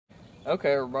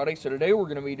Okay, everybody, so today we're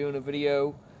going to be doing a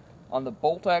video on the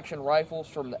bolt-action rifles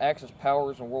from the Axis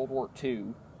powers in World War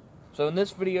II. So in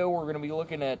this video, we're going to be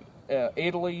looking at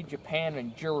Italy, Japan,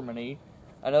 and Germany.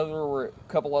 I know there were a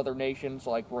couple other nations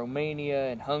like Romania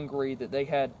and Hungary that they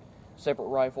had separate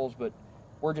rifles, but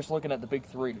we're just looking at the big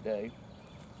three today.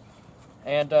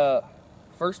 And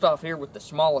first off here with the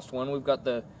smallest one, we've got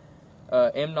the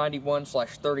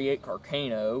M91/38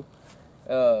 Carcano.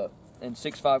 And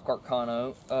 6.5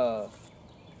 Carcano,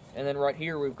 and then right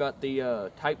here we've got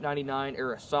the Type 99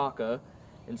 Arisaka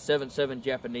and 7.7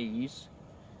 Japanese,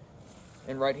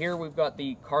 and right here we've got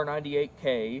the Car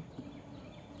 98K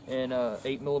and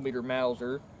 8mm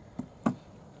Mauser.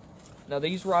 Now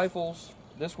these rifles,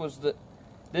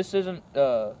 this isn't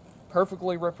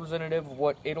perfectly representative of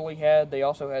what Italy had. They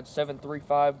also had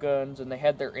 7.35 guns, and they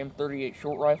had their M38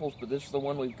 short rifles, but this is the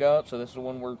one we've got, so this is the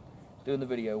one we're doing the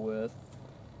video with.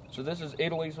 So this is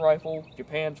Italy's rifle,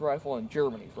 Japan's rifle, and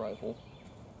Germany's rifle.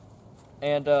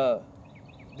 And the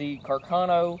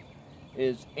Carcano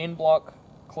is in-block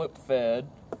clip-fed,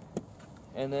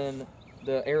 and then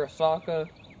the Arisaka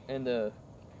and the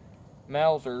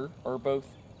Mauser are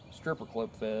both stripper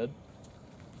clip-fed.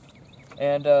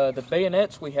 And the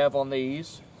bayonets we have on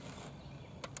these,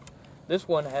 this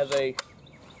one has a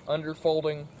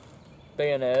underfolding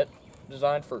bayonet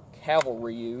designed for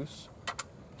cavalry use.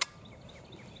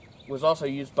 Was also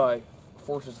used by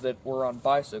forces that were on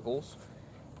bicycles.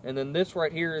 And then this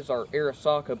right here is our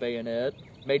Arisaka bayonet,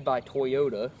 made by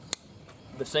Toyota,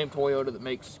 the same Toyota that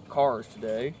makes cars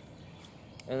today.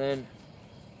 And then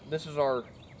this is our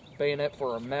bayonet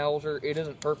for a Mauser. It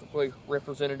isn't perfectly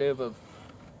representative of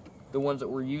the ones that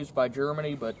were used by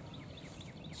Germany, but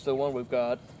it's the one we've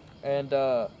got. And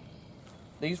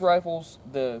these rifles,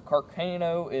 the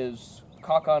Carcano is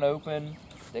cock on open,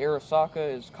 the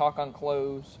Arisaka is cock on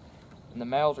close, and the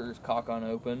Mauser is cock on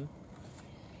open.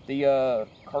 The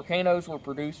Carcanos were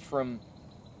produced from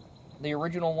the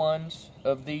original ones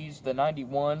of these. The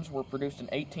 91s were produced in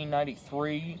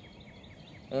 1893,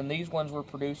 and then these ones were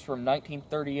produced from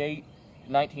 1938 to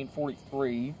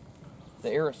 1943. The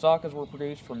Arisakas were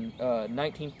produced from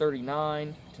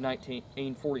 1939 to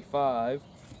 1945,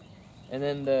 and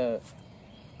then the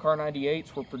Car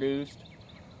 98s were produced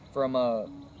from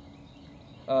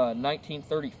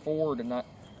 1934 to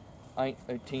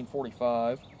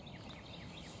 1945.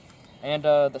 And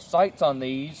the sights on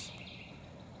these,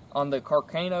 on the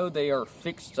Carcano, they are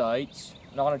fixed sights,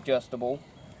 not adjustable.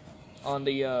 On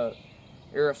the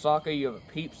Arisaka, you have a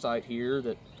peep sight here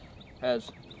that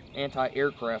has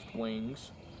anti-aircraft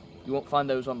wings. You won't find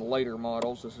those on the later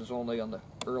models. This is only on the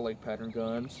early pattern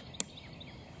guns.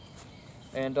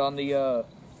 And on the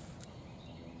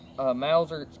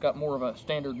Mauser, it's got more of a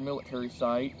standard military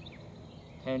sight,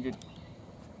 tangent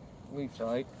leaf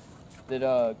sight,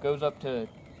 that goes up to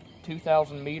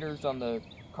 2,000 meters on the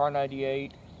Car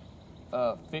 98,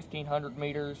 1,500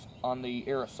 meters on the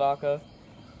Arisaka,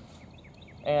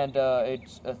 and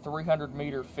it's a 300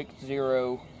 meter fixed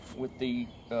zero with the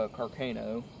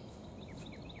Carcano.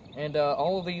 And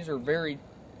all of these are very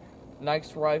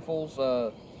nice rifles.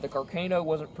 The Carcano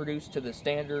wasn't produced to the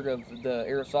standard of the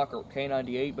Arisaka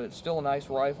K98, but it's still a nice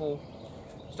rifle,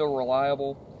 still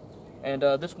reliable. And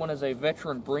this one is a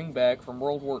veteran bringback from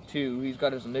World War II. He's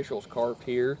got his initials carved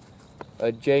here,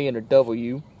 a J and a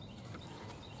W.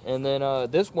 And then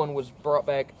this one was brought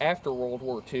back after World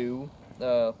War II,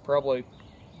 probably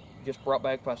just brought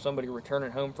back by somebody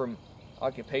returning home from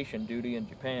occupation duty in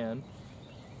Japan.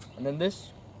 And then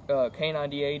this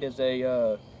K98 is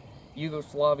a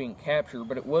Yugoslavian capture,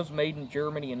 but it was made in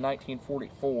Germany in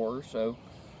 1944, so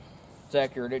it's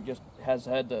accurate. It just has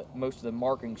had most of the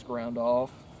markings ground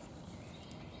off.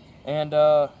 And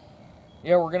yeah,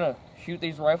 we're gonna shoot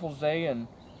these rifles today and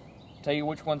tell you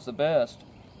which one's the best.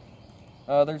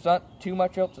 There's not too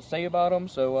much else to say about them,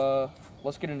 so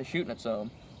let's get into shooting at some.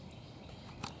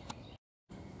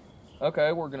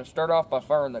 Okay, we're gonna start off by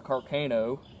firing the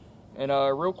Carcano, and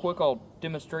real quick I'll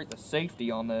demonstrate the safety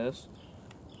on this.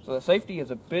 So the safety is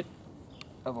a bit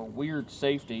of a weird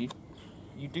safety.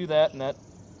 You do that, and that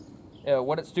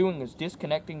what it's doing is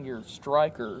disconnecting your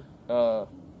striker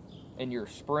and your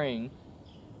spring,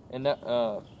 and that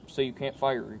so you can't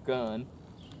fire your gun.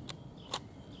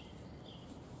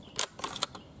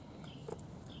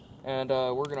 And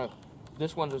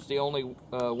this one is the only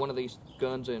one of these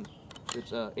guns in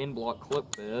it's in-block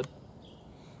clip fed. So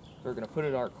we're gonna put it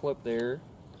in our clip there.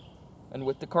 And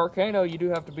with the Carcano, you do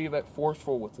have to be a bit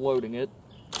forceful with loading it.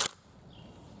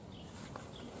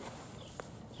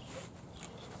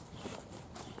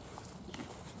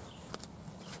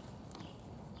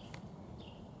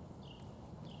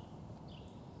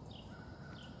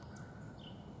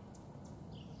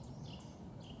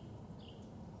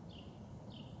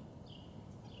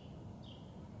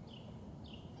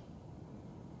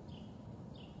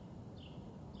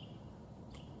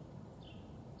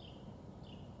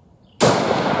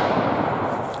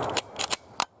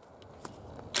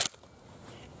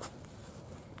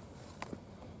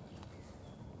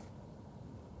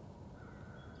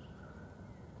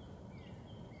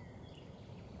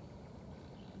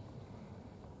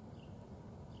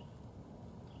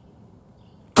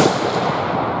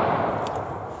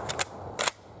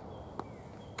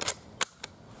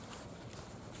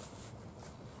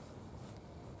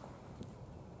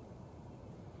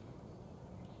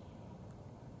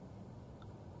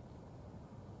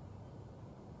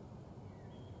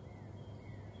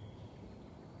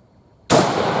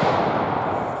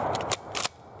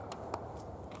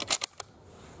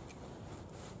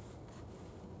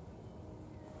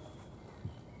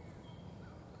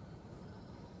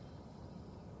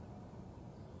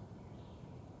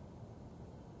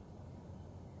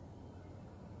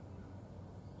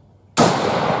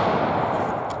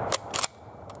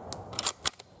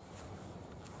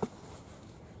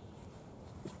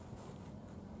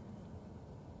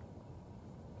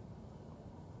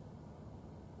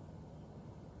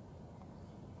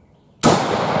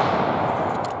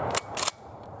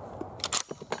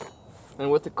 And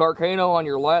with the Carcano on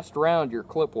your last round, your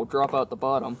clip will drop out the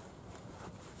bottom.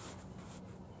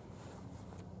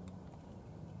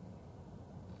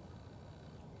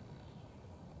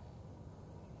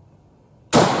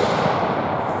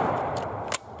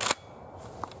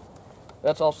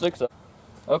 That's all 6 of them.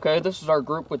 Okay, this is our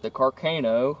group with the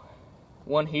Carcano.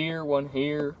 One here, one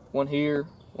here, one here,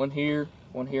 one here,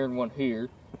 one here, and one here.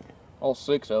 All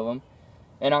 6 of them.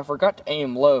 And I forgot to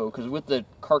aim low, because with the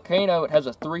Carcano, it has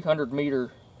a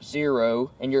 300-meter zero,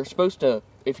 and you're supposed to,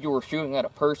 if you were shooting at a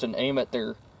person, aim at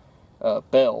their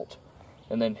belt,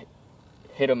 and then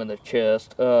hit them in the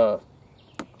chest. So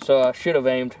I should have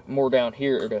aimed more down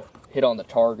here to hit on the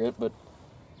target, but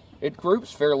it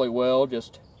groups fairly well,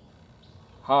 just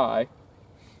high.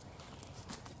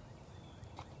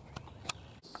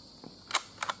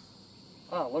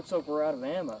 Oh, looks like we're out of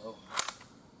ammo.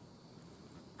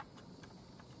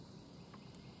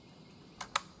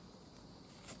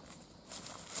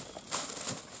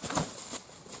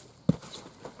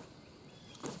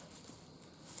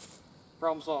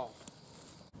 Problem solved.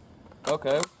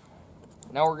 Okay,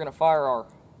 now we're gonna fire our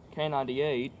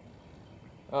K98.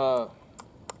 On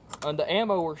the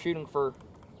ammo we're shooting for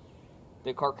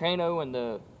the Carcano and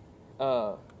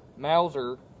the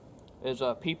Mauser is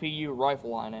a PPU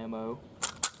rifle line ammo.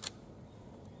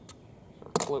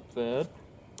 Clip fed.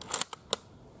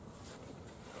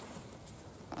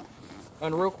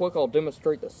 And real quick, I'll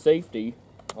demonstrate the safety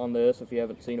on this if you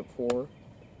haven't seen it before.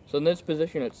 So in this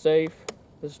position, it's safe.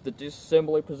 This is the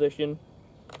disassembly position,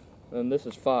 and this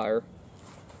is fire.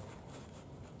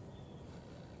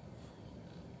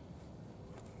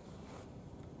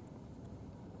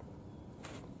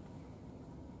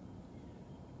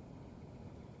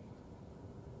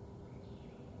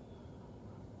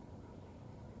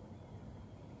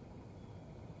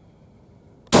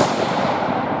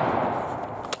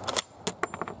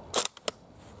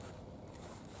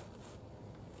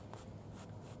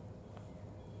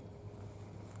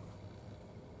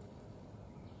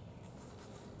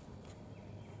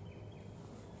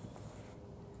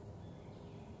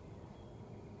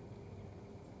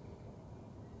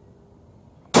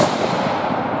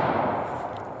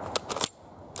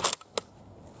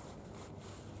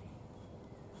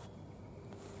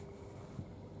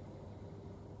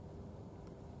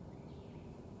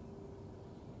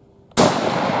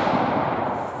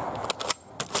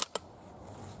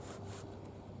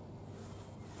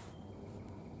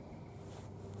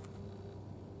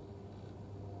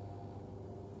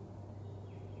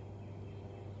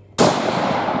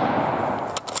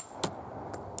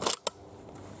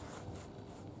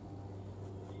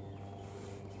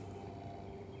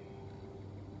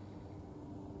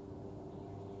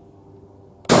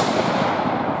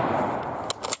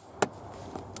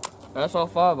 That's all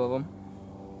 5 of them.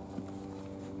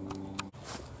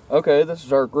 Okay, this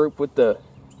is our group with the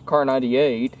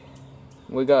Kar98.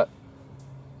 We got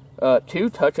 2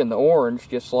 touching the orange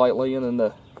just slightly, and then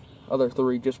the other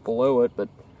 3 just below it, but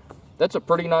that's a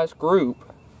pretty nice group.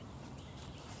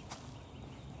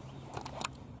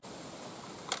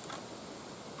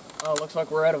 Oh, looks like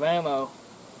we're out of ammo.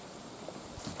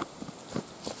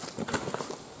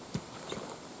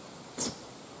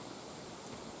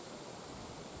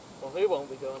 Well, he won't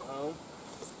be going home.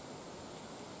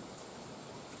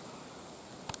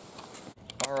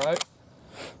 Alright,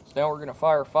 so now we're going to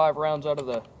fire 5 rounds out of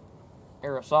the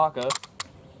Arisaka.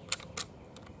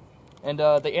 And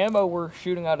the ammo we're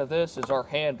shooting out of this is our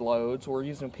hand loads. We're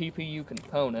using PPU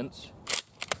components.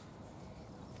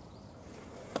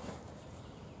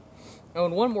 Oh,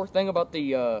 and one more thing about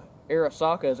the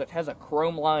Arisaka is it has a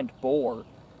chrome-lined bore.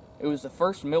 It was the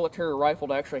first military rifle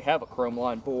to actually have a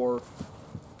chrome-lined bore.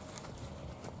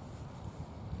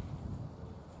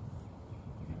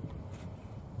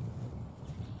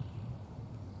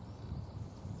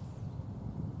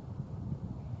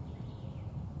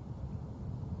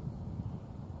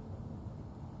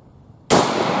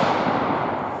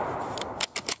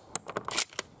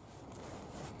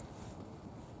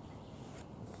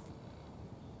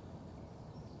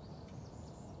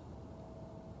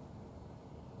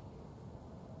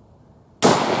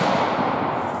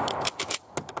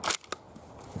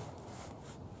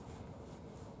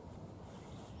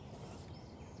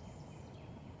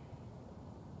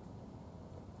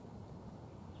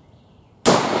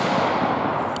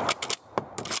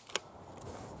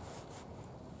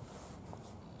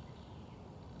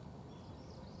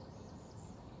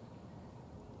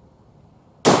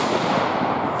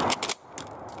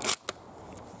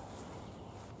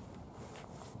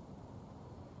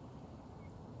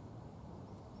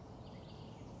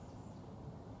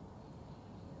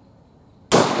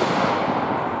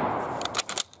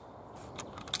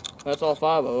 That's all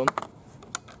 5 of them.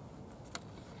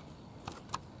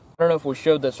 I don't know if we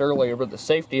showed this earlier, but the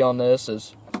safety on this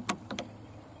is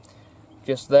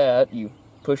just that. You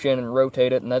push in and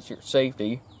rotate it, and that's your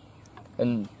safety.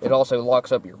 And it also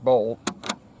locks up your bolt.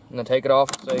 And then take it off,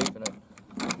 it's safe, and it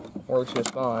works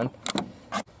just fine.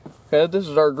 Okay, this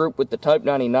is our group with the Type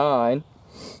 99.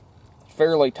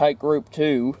 Fairly tight group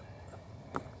too.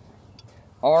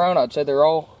 All around, I'd say they're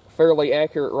all fairly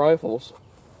accurate rifles.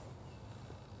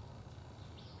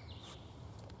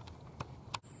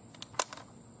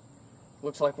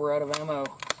 Looks like we're out of ammo.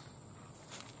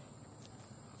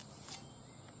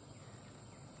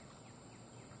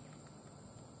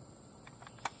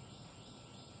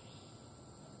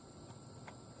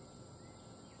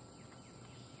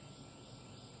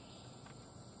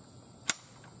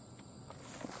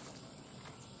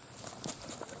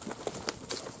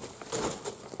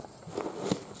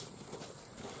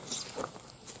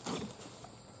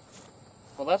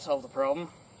 Well, that solved the problem.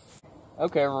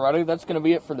 Okay, everybody, that's going to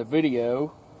be it for the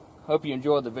video. Hope you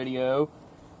enjoyed the video.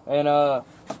 And,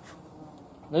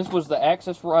 this was the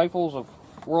Axis rifles of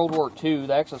World War II,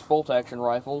 the Axis bolt-action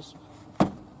rifles.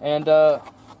 And, all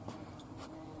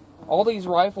these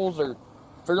rifles are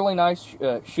fairly nice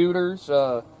shooters.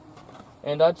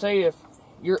 And I'd say if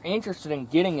you're interested in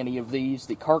getting any of these,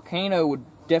 the Carcano would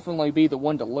definitely be the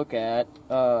one to look at.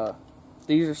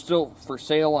 These are still for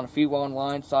sale on a few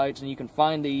online sites, and you can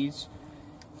find these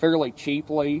fairly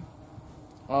cheaply.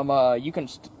 You can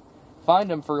find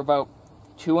them for about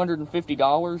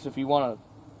 $250 if you want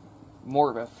more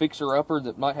of a fixer-upper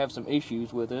that might have some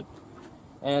issues with it.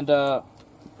 And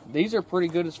these are pretty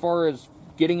good as far as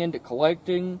getting into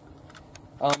collecting.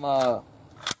 The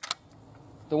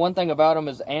one thing about them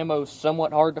is ammo's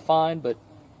somewhat hard to find, but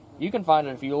you can find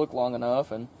it if you look long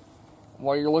enough. And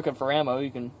while you're looking for ammo,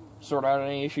 you can sort out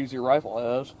any issues your rifle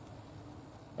has.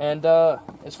 And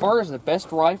as far as the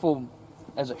best rifle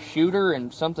as a shooter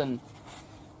and something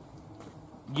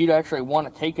you'd actually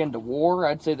want to take into war,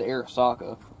 I'd say the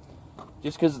Arisaka.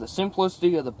 Just because of the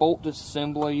simplicity of the bolt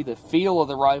disassembly, the feel of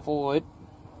the rifle, it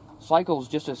cycles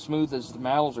just as smooth as the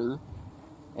Mauser.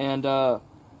 And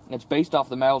it's based off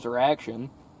the Mauser action.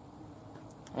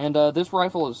 And this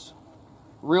rifle is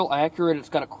real accurate. It's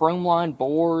got a chrome-lined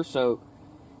bore, so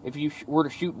if you were to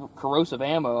shoot corrosive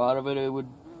ammo out of it, it would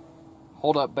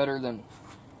hold up better than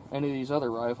any of these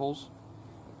other rifles.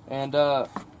 And the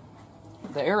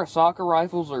Arisaka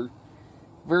rifles are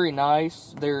very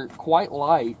nice. They're quite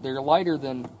light. They're lighter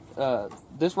than,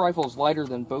 this rifle is lighter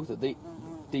than both of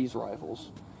these rifles,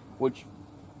 which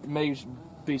may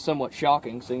be somewhat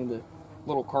shocking seeing the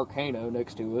little Carcano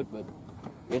next to it, but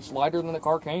it's lighter than the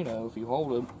Carcano if you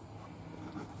hold it.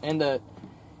 And the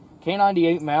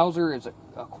K98 Mauser is a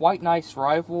quite nice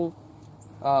rifle,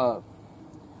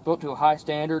 built to a high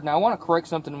standard. Now I want to correct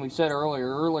something we said earlier.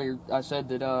 Earlier I said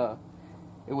that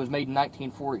it was made in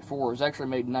 1944. It was actually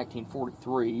made in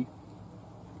 1943.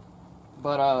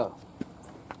 But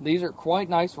these are quite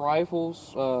nice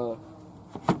rifles,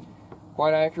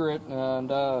 quite accurate.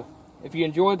 And if you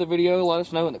enjoyed the video, let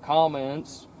us know in the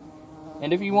comments.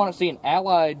 And if you want to see an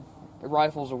Allied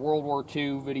Rifles of World War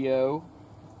II video,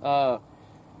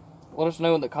 let us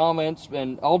know in the comments,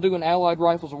 and I'll do an Allied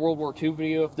Rifles of World War II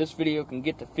video if this video can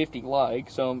get to 50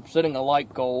 likes. So I'm setting a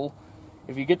like goal.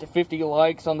 If you get to 50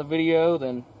 likes on the video,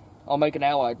 then I'll make an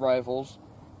Allied Rifles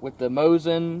with the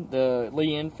Mosin, the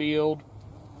Lee Enfield,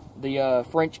 the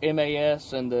French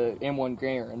MAS, and the M1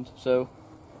 Garand. So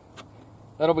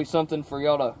that'll be something for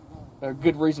y'all to, a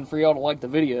good reason for y'all to like the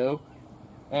video.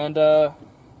 And yeah,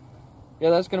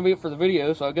 that's going to be it for the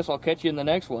video, so I guess I'll catch you in the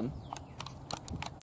next one.